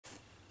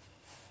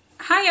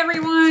Hi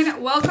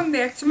everyone, welcome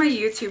back to my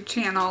YouTube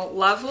channel,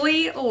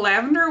 Lovely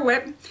Lavender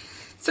Whip.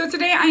 So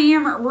today I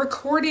am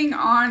recording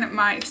on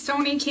my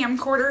Sony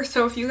camcorder,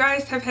 so if you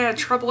guys have had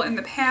trouble in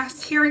the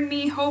past hearing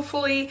me,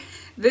 hopefully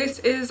this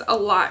is a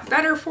lot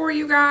better for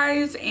you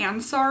guys.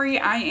 And sorry,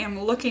 I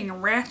am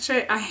looking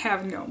ratchet. I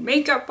have no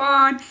makeup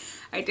on.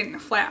 I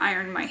didn't flat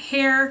iron my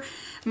hair.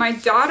 My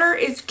daughter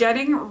is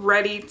getting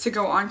ready to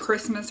go on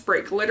Christmas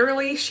break.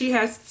 Literally, she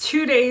has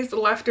 2 days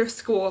left of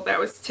school. That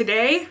was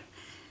today,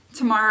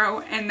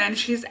 tomorrow, and then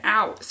she's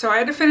out. So I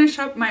had to finish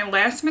up my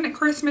last minute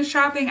Christmas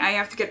shopping. I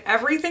have to get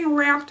everything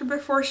wrapped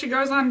before she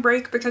goes on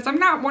break because I'm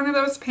not one of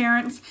those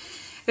parents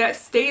that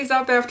stays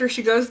up after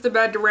she goes to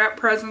bed to wrap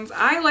presents.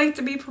 I like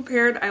to be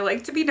prepared. I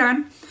like to be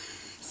done.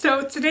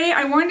 So today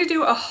I wanted to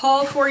do a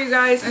haul for you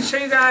guys and show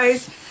you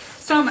guys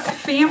some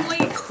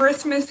family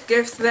Christmas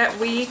gifts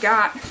that we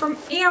got from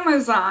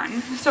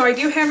Amazon. So I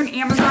do have an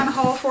Amazon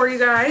haul for you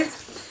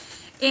guys.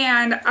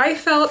 And I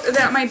felt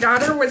that my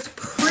daughter was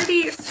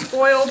pretty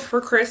spoiled for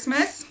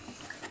Christmas.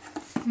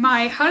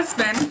 My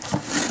husband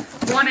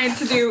wanted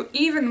to do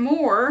even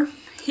more.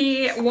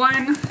 He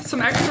won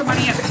some extra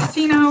money at the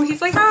casino.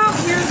 He's like,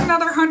 oh, here's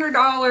another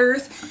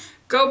 $100.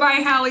 Go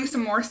buy Hallie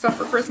some more stuff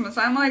for Christmas.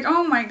 I'm like,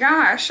 oh my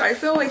gosh, I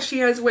feel like she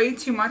has way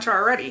too much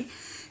already.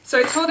 So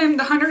I told him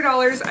the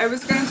 $100 I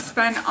was going to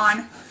spend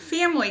on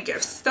family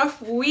gifts,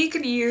 stuff we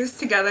could use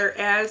together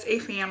as a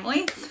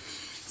family.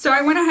 So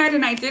I went ahead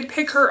and I did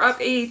pick her up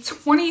a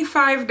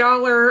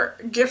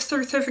 $25 gift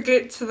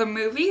certificate to the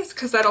movies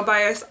because that'll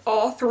buy us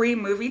all 3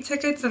 movie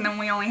tickets and then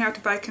we only have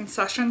to buy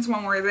concessions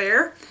when we're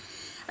there.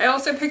 I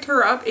also picked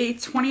her up a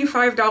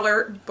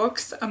 $25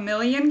 Books A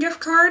Million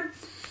gift card.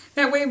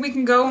 That way we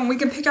can go and we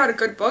can pick out a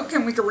good book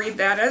and we can read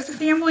that as a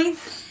family.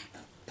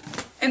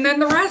 And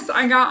then the rest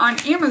I got on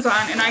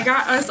Amazon, and I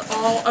got us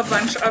all a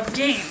bunch of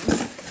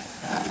games.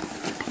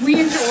 We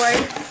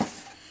enjoy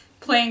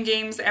playing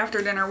games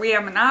after dinner. We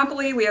have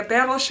Monopoly, we have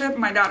Battleship,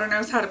 my daughter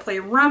knows how to play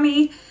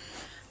Rummy,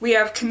 we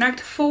have Connect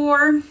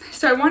 4,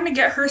 so I wanted to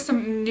get her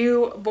some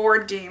new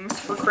board games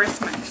for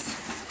Christmas.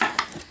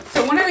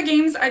 So one of the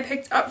games I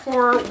picked up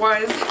for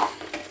was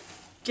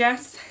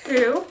Guess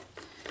Who.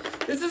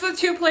 This is a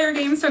 2-player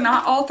game, so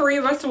not all 3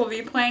 of us will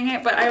be playing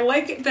it, but I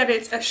like that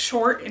it's a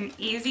short and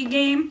easy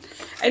game.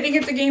 I think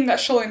it's a game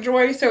that she'll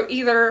enjoy, so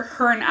either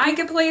her and I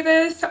can play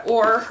this,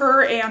 or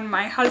her and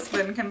my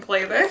husband can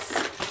play this.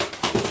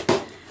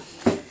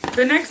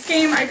 The next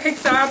game I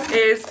picked up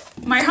is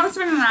my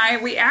husband and I,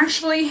 we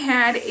actually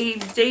had a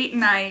date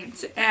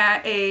night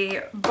at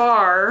a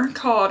bar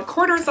called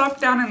Quarters Up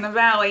down in the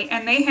valley,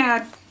 and they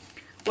had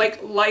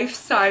like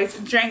life-size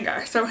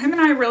Jenga. So him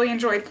and I really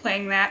enjoyed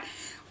playing that.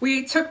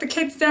 We took the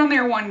kids down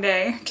there one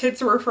day,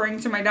 kids referring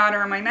to my daughter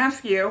and my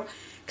nephew,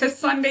 because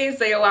Sundays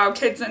they allow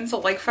kids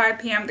until like 5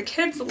 p.m. The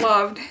kids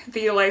loved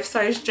the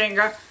life-size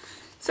Jenga.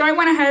 So I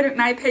went ahead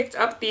and I picked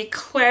up the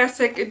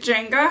classic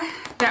Jenga.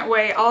 That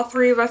way all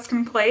 3 of us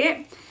can play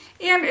it.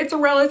 And it's a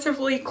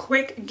relatively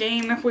quick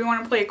game if we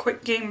want to play a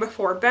quick game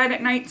before bed at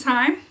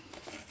nighttime.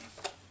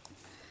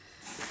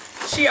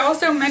 She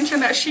also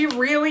mentioned that she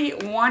really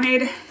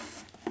wanted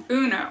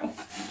Uno.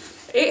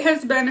 It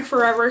has been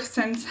forever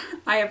since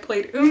I have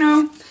played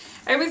Uno.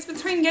 I was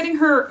between getting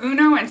her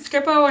Uno and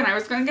Skippo, and I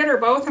was going to get her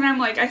both, and I'm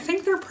like, I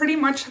think they're pretty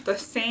much the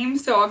same,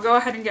 so I'll go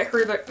ahead and get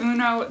her the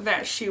Uno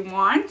that she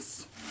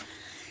wants.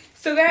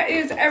 So that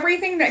is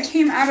everything that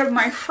came out of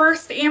my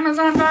first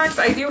Amazon box.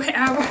 I do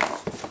have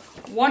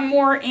one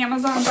more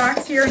Amazon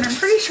box here, and I'm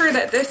pretty sure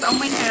that this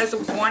only has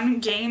 1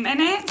 game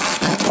in it.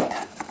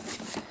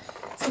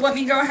 So let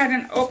me go ahead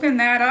and open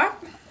that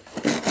up.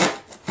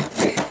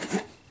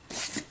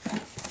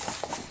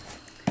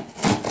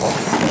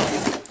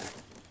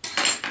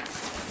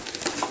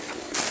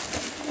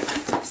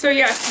 So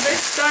yes,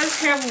 this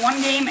does have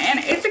 1 game, and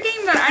it's a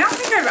game that I don't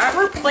think I've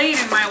ever played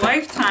in my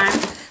lifetime,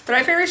 but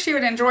I figured she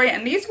would enjoy it,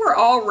 and these were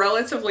all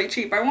relatively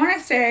cheap. I want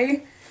to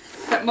say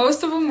that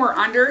most of them were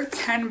under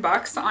 10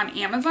 bucks on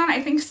Amazon.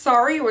 I think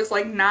Sorry was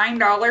like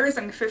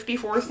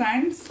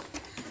 $9.54.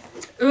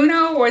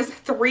 Uno was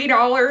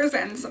 $3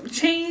 and some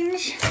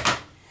change.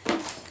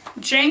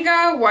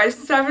 Jenga was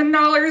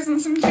 $7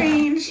 and some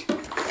change.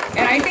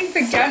 And I think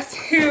the Guess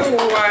Who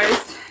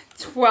was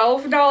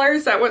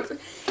 $12. That was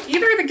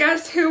either the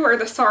Guess Who or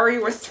the Sorry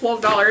was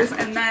 $12,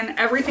 and then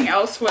everything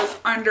else was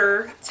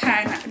under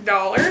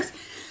 $10.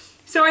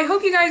 So I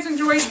hope you guys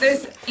enjoyed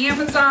this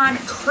Amazon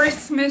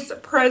Christmas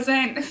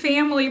present,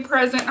 family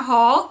present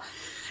haul.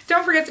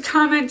 Don't forget to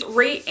comment,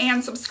 rate,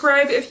 and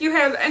subscribe. If you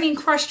have any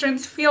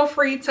questions, feel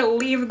free to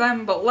leave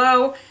them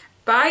below.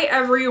 Bye,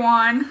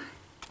 everyone.